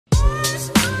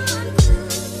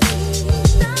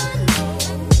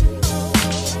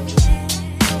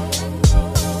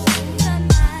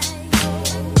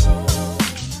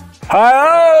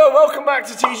Hello, welcome back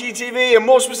to TGTV, and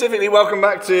more specifically, welcome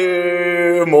back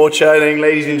to more churning,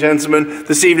 ladies and gentlemen.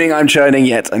 This evening I'm churning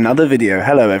yet another video.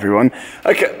 Hello everyone.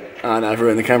 Okay, no, I've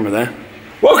ruined the camera there.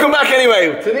 Welcome back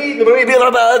anyway.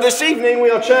 This evening we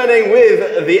are churning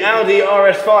with the Audi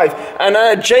Rs5,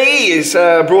 and JE has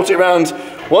brought it around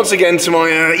once again to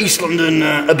my East London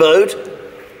abode.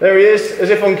 There he is, as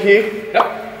if on cue.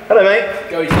 Yep. Hello, mate.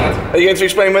 Go easy, lad. Are you going to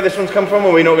explain where this one's come from,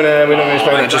 or are we not going to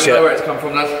explain that just yet? I don't know where it's come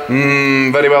from, lad.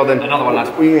 Very well then. Another one, lad.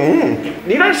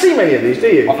 You don't see many of these, do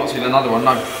you? I've not seen another one,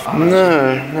 no.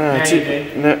 No.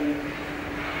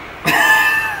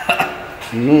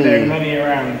 There are many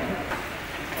around.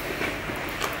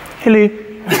 Hello.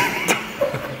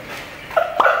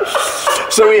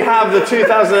 So we have the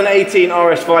 2018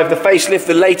 RS5, the facelift,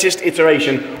 the latest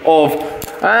iteration of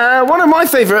one of my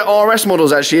favourite RS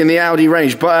models actually in the Audi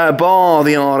range, bar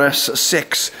the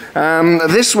Rs6.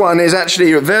 This one is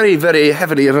actually very, very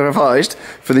heavily revised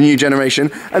for the new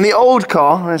generation. And the old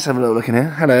car, let's have a little look in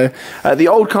here, hello. The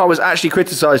old car was actually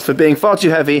criticised for being far too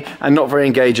heavy and not very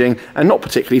engaging and not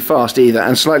particularly fast either,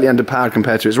 and slightly underpowered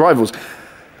compared to its rivals.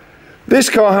 This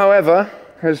car, however,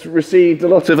 has received a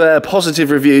lot of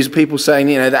positive reviews, people saying,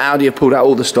 you know, that Audi have pulled out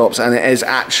all the stops and it is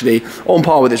actually on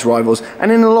par with its rivals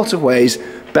and in a lot of ways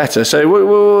better. So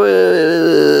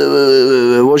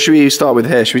what should we start with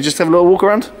here? Should we just have a little walk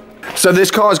around? So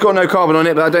this car's got no carbon on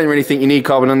it, but I don't really think you need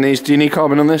carbon on these. Do you need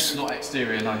carbon on this? Not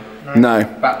exterior, no. No.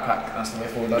 Backpack, that's the way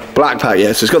forward, lad. Black pack,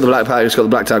 yeah. So it's got the black pack, it's got the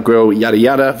blacked out grille, yada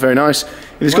yada, very nice.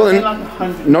 It's got the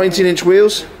 19-inch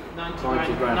wheels.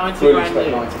 90 grand.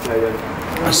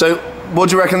 So what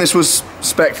do you reckon this was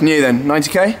spec new then?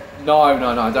 90k? No, I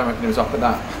don't reckon it was up at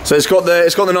that. So it's got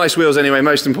the nice wheels anyway,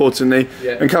 most importantly.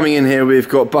 Yeah. And coming in here, we've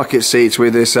got bucket seats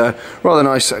with this rather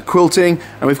nice quilting,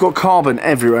 and we've got carbon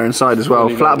everywhere inside as well.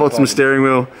 Flat bottom steering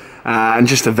wheel, and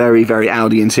just a very, very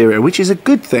Audi interior, which is a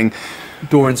good thing.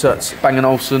 Door inserts, Bang &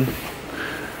 Olufsen.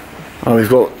 Oh, we've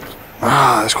got.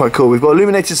 That's quite cool. We've got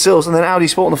illuminated sills and then Audi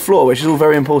Sport on the floor, which is all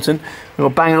very important. We've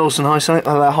got Bang & Olufsen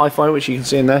hi-fi, which you can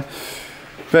see in there.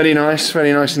 Very nice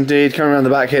indeed. Coming around the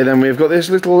back here, then we've got this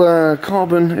little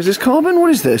carbon. Is this carbon?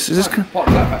 What is this? Is this?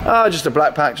 Just a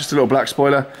black pack, just a little black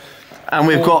spoiler. And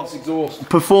we've got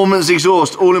performance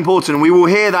exhaust, all important. We will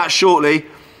hear that shortly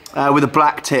with the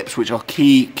black tips, which are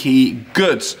key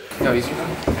goods. Go easy.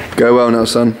 Go well now,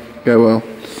 son. Go well.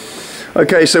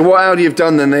 Okay, so what Audi have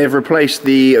done then, they have replaced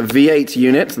the V8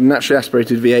 unit, the naturally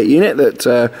aspirated V8 unit that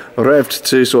revved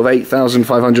to sort of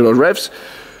 8,500 odd revs,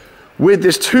 with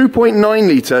this 2.9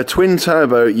 litre twin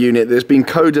turbo unit that's been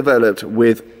co-developed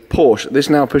with Porsche. This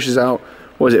now pushes out,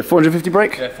 what is it, 450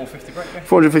 brake? Yeah, 450 brake. Yeah.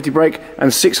 450 brake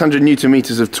and 600 newton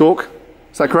meters of torque.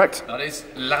 Is that correct? That is,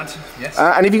 lad, yes.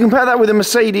 And if you compare that with a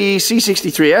Mercedes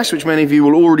C63S, which many of you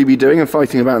will already be doing and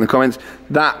fighting about in the comments,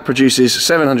 that produces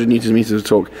 700 newton meters of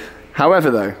torque.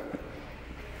 However though,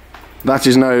 that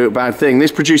is no bad thing.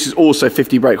 This produces also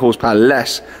 50 brake horsepower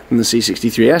less than the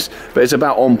C63S, but it's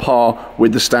about on par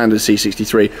with the standard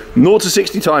C63. 0 to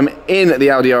 60 time in the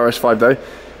Audi RS5 though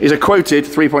is a quoted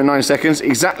 3.9 seconds,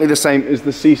 exactly the same as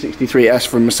the C63S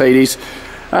from Mercedes.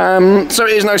 So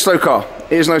it is no slow car.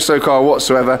 It is no slow car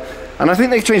whatsoever. And I think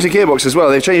they've changed the gearbox as well.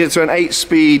 They've changed it to an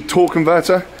 8-speed torque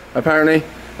converter, apparently.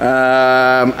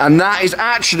 And that is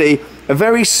actually a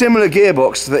very similar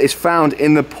gearbox that is found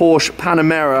in the Porsche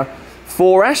Panamera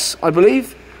 4S, I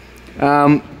believe.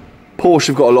 Porsche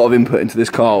have got a lot of input into this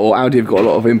car, or Audi have got a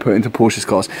lot of input into Porsche's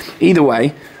cars. Either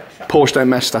way, Porsche don't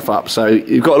mess stuff up. So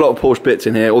you've got a lot of Porsche bits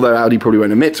in here, although Audi probably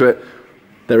won't admit to it.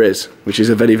 There is, which is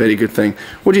a very, very good thing.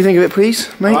 What do you think of it, please,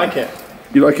 mate? I like it.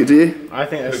 You like it, do you? I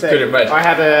think that's Good in red. I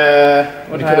had a...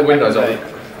 When you put the windows on.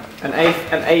 An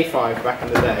A5 back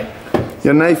in the day. You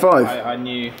had an A5? I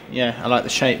knew, yeah, I like the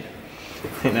shape. I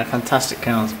think they're fantastic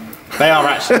cars. They are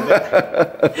actually.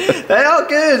 They are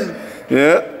good.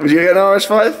 Yeah. Would you get an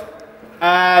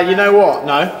RS5? You know what?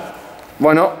 No.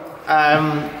 Why not?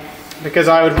 Because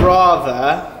I would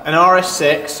rather an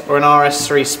RS6 or an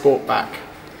RS3 Sportback.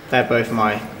 They're both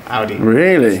my Audi.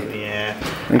 Really? Yeah.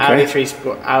 Okay.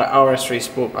 RS3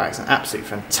 Sportback's an absolutely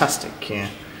fantastic Kia.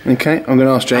 Okay, I'm going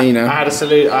to ask Jay now. I had a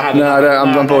salute.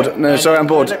 I'm bored. No, sorry, I'm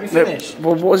bored. Let me finish.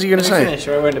 What was he going to say? Finish,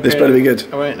 or I won't This better be good.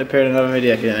 I won't appear in another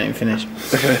video if you don't let me finish.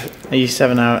 I used to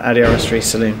have an Audi Rs3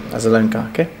 Saloon as a loan car,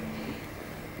 okay?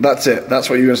 That's it. That's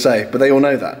what you're going to say. But they all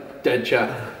know that. Dead chat.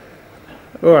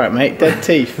 Alright, mate. Dead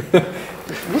teeth.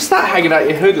 What's that hanging out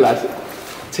your hood, lad?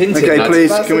 Tinted, Okay, lad.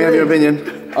 please, can we have your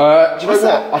opinion? Do you know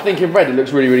what? I think in red it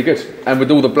looks really, really good. And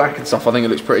with all the black and stuff, I think it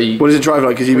looks pretty... What does it drive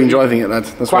like? Because you've been driving it, lad.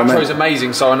 That's what I Quattro's meant.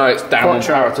 amazing, so I know it's down on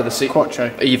power to the seat.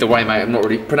 Quattro. Either way, mate, I'm not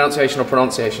really... Pronunciation or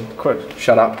pronunciation? Quote.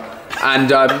 Shut up.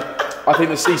 And I think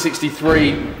the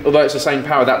C63, although it's the same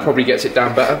power, that probably gets it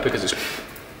down better because it's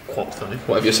quattro,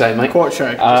 whatever you're saying, mate.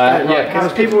 Quattro. Yeah,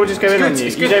 because people will just go in on you.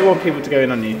 You don't want people to go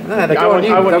in on you. No, they go on you.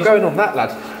 They're going on that, lad.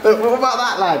 But what about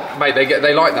that lad? Mate,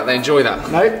 they like that. They enjoy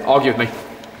that. No. Argue with me.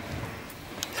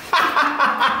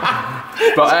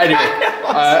 But anyway,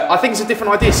 I think it's a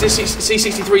different idea.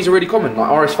 C63s are really common. Like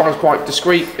RS5 is quite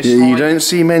discreet. It's You don't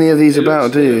see many of these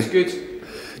about, do you? It's good.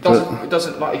 It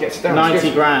doesn't like it gets it down.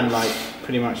 90 grand, like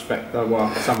pretty much spec.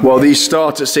 Well, these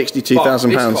start at £62,000.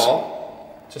 This car,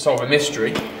 to solve a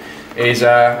mystery, is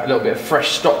a little bit of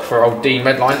fresh stock for old Dean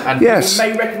Redline, and yes. you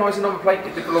may recognise the number plate.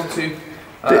 It did belong to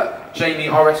Jamie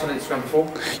RS on Instagram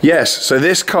before. Yes. So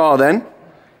this car then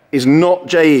is not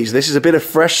JE's. This is a bit of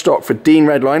fresh stock for Dean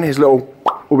Redline. His little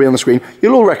will be on the screen.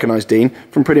 You'll all recognise Dean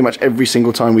from pretty much every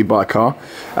single time we buy a car.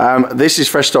 This is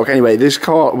fresh stock. Anyway, this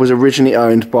car was originally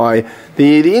owned by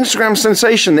the Instagram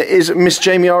sensation that is Miss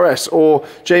Jamie RS, or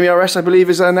Jamie RS, I believe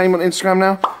is her name on Instagram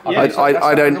now. Yeah,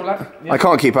 I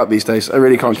can't keep up these days. I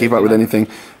really can't keep up with anything.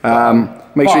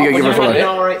 Make sure you go give her a follow.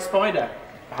 R8 Spider.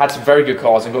 Had some very good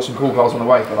cars and got some cool cars on the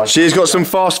way. But she's got some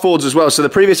fast Fords as well. So the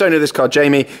previous owner of this car,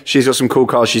 Jamie, she's got some cool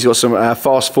cars. She's got some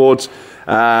fast Fords.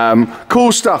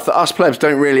 Cool stuff that us plebs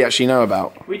don't really actually know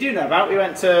about. We do know about. We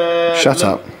went to... Shut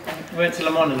up. We went to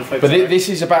Le Mans in the Focus. But this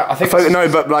is about, I think... No,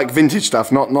 but like vintage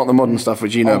stuff, not the modern stuff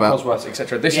which you know about. Cosworths,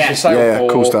 etc. This is for sale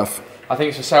for... cool stuff. I think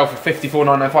it's for sale for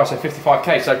 54,995, so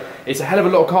 55k. So it's a hell of a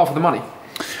lot of car for the money.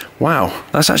 Wow,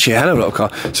 that's actually a hell of a lot of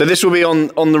car. So this will be on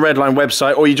the Redline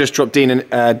website, or you just drop Dean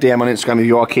a DM on Instagram if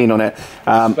you are keen on it.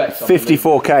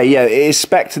 54k, yeah, it is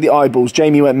spec to the eyeballs.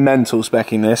 Jamie went mental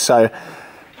specking this, so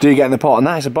do get in the pot, and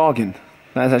that is a bargain.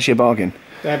 That is actually a bargain.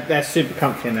 They're super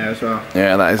comfy in there as well.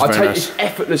 Yeah, that is very nice. It's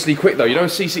effortlessly quick though. You know,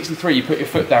 C63, you put your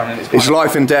foot down and it's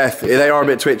life and death. They are a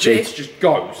bit twitchy. This just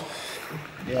goes.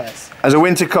 Yes. As a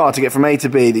winter car, to get from A to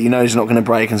B that you know is not going to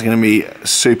break and is going to be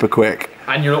super quick.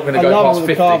 And you're not going to go past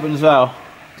 50. Carbon as well.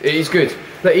 It is good.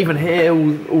 But even here,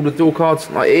 all the door cards,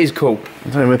 like, it is cool. I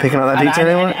don't know, we're picking up that detail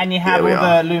anyway. And you have all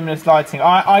the luminous lighting.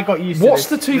 I got used to What's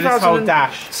the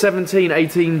 2017,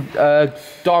 18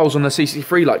 dials on the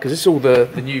C63 like? Because it's all the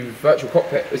new virtual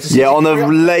cockpit. Yeah, on the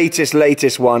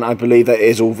latest one, I believe that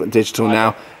is all digital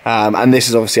now. And this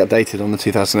is obviously updated on the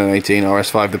 2018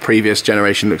 RS5. The previous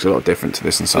generation looks a lot different to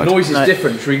this inside. The noise is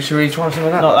different. Should we try something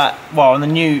like that? Not that. Well, on the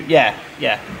new, yeah.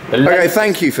 Okay,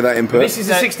 thank you for that input. This is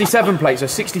a 67 plate, so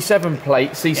 67 plate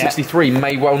C63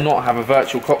 may well not have a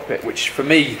virtual cockpit, which for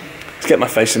me, let's get my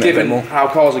face in it a bit more. Given how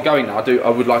cars are going now, I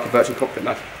would like a virtual cockpit,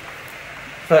 lad.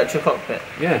 Virtual cockpit.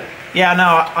 Yeah. Yeah,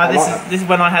 no. This is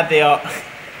when I had the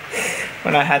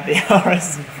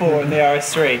RS4 and the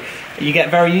RS3. You get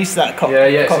very used to that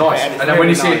cockpit. Yeah, it's nice. And then when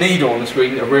you see a needle on the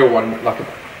screen, a real one, like an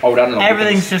old analog.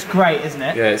 Everything's just great, isn't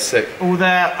it? Yeah, it's sick.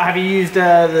 Have you used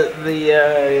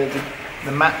the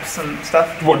maps and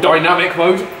stuff? What, dynamic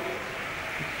mode?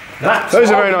 Those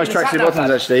are very nice tracksuit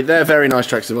bottoms, actually. They're very nice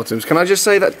tracksuit bottoms. Can I just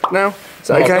say that now? Is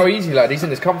that okay? Go easy, lad. He's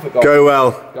in his comfort goal. Go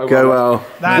well. Go well.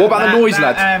 What about the noise,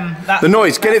 lad? The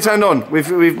noise. Get it turned on.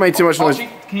 We've made too much noise.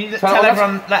 Can you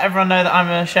let everyone know that I'm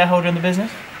a shareholder in the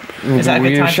business? Is that a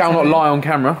good time? You shall not lie on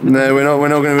camera. No, we're not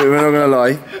going to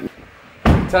lie.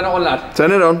 Turn it on, lad.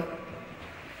 Turn it on.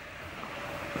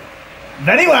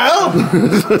 Very well.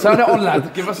 Turn it on,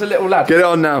 lad. Give us a little lad. Get it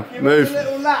on now. Move. Give us a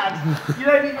little lad. You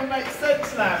don't even make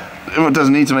sense now. It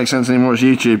doesn't need to make sense anymore. It's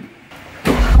YouTube.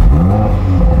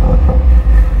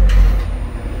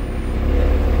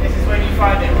 This is when you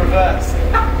find it reverse.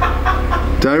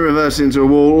 Don't reverse it into a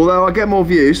wall. Although I get more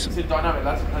views. It's a dynamic,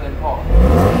 lad, and then park. It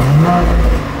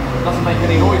doesn't make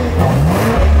any noise.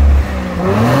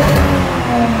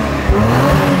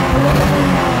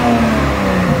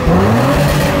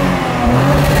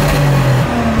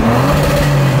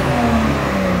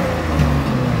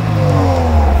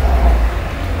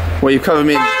 Well, you've covered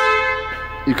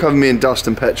me in dust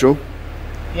and petrol.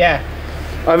 Yeah.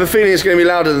 I have a feeling it's going to be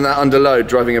louder than that under load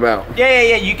driving about.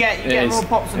 Yeah. You get more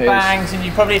pops and bangs, and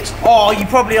you probably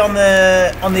on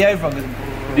the overrun.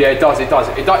 Yeah, it does. It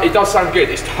does sound good.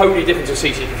 It's totally different to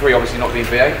C63, obviously not being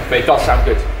V8, but it does sound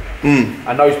good.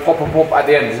 And those pop and pop at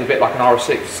the end is a bit like an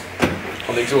RS6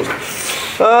 on the exhaust.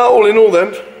 All in all,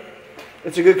 then,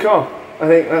 it's a good car. I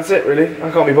think that's it, really. I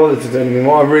can't be bothered to do anything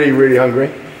more. I'm really, really hungry.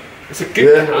 It's a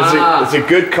good it's a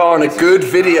good car and a good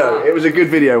video. It was a good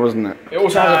video, wasn't it? It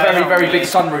also has a very, very big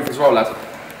sunroof as well, lad.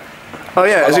 Oh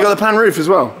yeah, has it got the pan roof as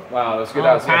well? Wow, that's good.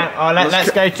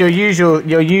 Let's go to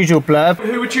your usual blurb.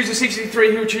 Who would choose a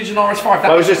C63? Who would choose an RS5?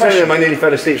 I was just telling them I nearly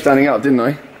fell asleep standing up, didn't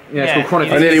I? Yeah, it's called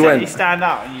chronic. I nearly went. You stand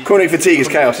up. Chronic fatigue is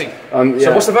chaos. So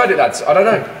what's the verdict, lads? I don't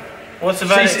know. What's the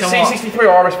verdict on what? C63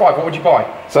 or RS5, what would you buy?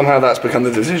 Somehow that's become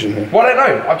the decision here. Well, I don't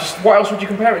know. What else would you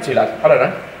compare it to, lad? I don't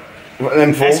know.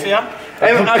 M4? SVR?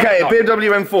 Okay,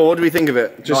 BMW M4, what do we think of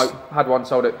it? No, had one,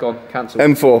 sold it, gone, cancelled.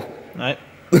 M4. No.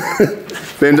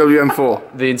 BMW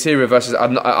M4. The interior versus,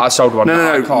 I sold one.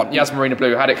 No. I can't. Yas Marina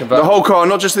Blue, had it converted. The whole car,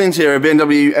 not just the interior,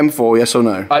 BMW M4, yes or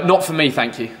no? Not for me,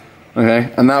 thank you.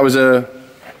 Okay, and that was a...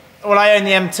 Well, I own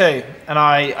the M2, and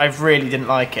I really didn't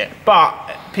like it.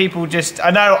 But people just,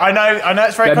 I know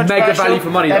it's very controversial. They're mega value for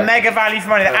money, They're though. mega value for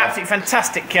money. They're absolutely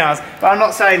fantastic cars. But I'm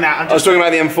not saying that. I was talking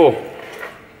about the M4.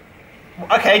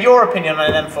 Okay, your opinion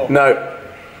on an M4? No.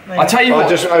 I tell you what.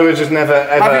 I would just never,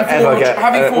 ever get...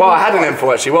 well, I had an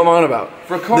M4 actually, what am I on about?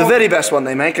 For a car, the very best one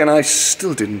they make, and I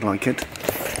still didn't like it.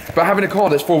 But having a car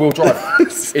that's four-wheel drive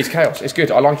is chaos. It's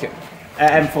good, I like it.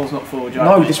 M4's not four-wheel drive.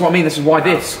 No, this is what I mean, this is why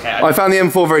this. Okay, I found the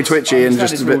M4 very twitchy and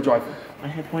just a bit...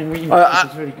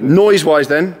 Noise-wise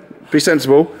then, be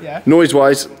sensible. Yeah.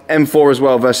 Noise-wise, M4 as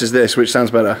well versus this, which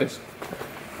sounds better?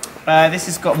 This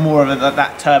has got more of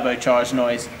that turbocharged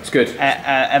noise. It's good.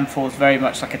 M4's very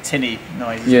much like a tinny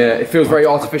noise. Yeah, it feels very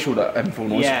artificial, that M4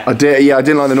 noise. Yeah. I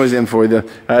didn't like the noise of the M4 either.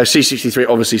 C63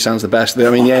 obviously sounds the best. I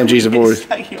mean, the AMGs have always...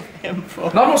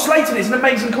 M4. No, I'm not slating it, it's an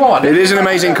amazing car. It is an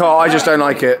amazing car, I just don't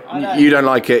like it. You don't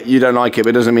like it, but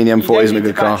it doesn't mean the M4 isn't a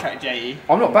good car.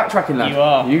 I'm not backtracking, lad. You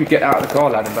are. You get out of the car,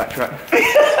 lad, and backtrack.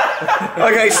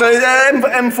 Okay, so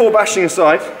M4 bashing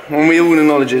aside, and we all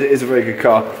acknowledge it is a very good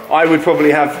car, I would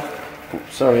probably have...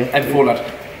 Sorry. M4,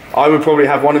 lad. I would probably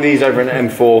have one of these over an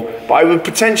M4, but I would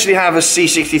potentially have a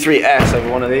C63S over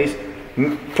one of these.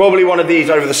 Probably one of these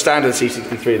over the standard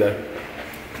C63 though.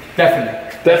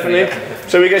 Definitely.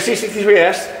 So we go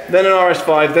C63S, then an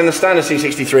RS5, then the standard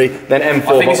C63, then M4.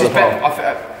 I think this is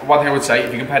better. One thing I would say,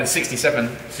 if you compare the 67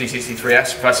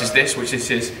 C63S versus this, which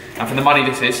this is, and for the money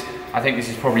this is, I think this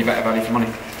is probably better value for money.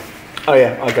 Oh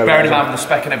yeah, I'll go. Bearing in mind the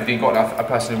spec and everything got, I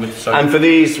personally would. So. And for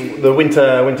these, the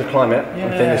winter climate, I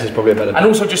think this is probably a better. And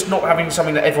also just not having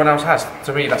something that everyone else has.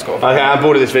 To me, that's got. Okay, I'm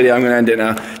bored of this video. I'm going to end it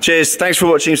now. Cheers. Thanks for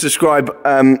watching. Subscribe.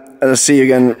 And I'll see you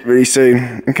again really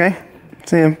soon. Okay.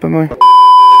 See you. Bye bye.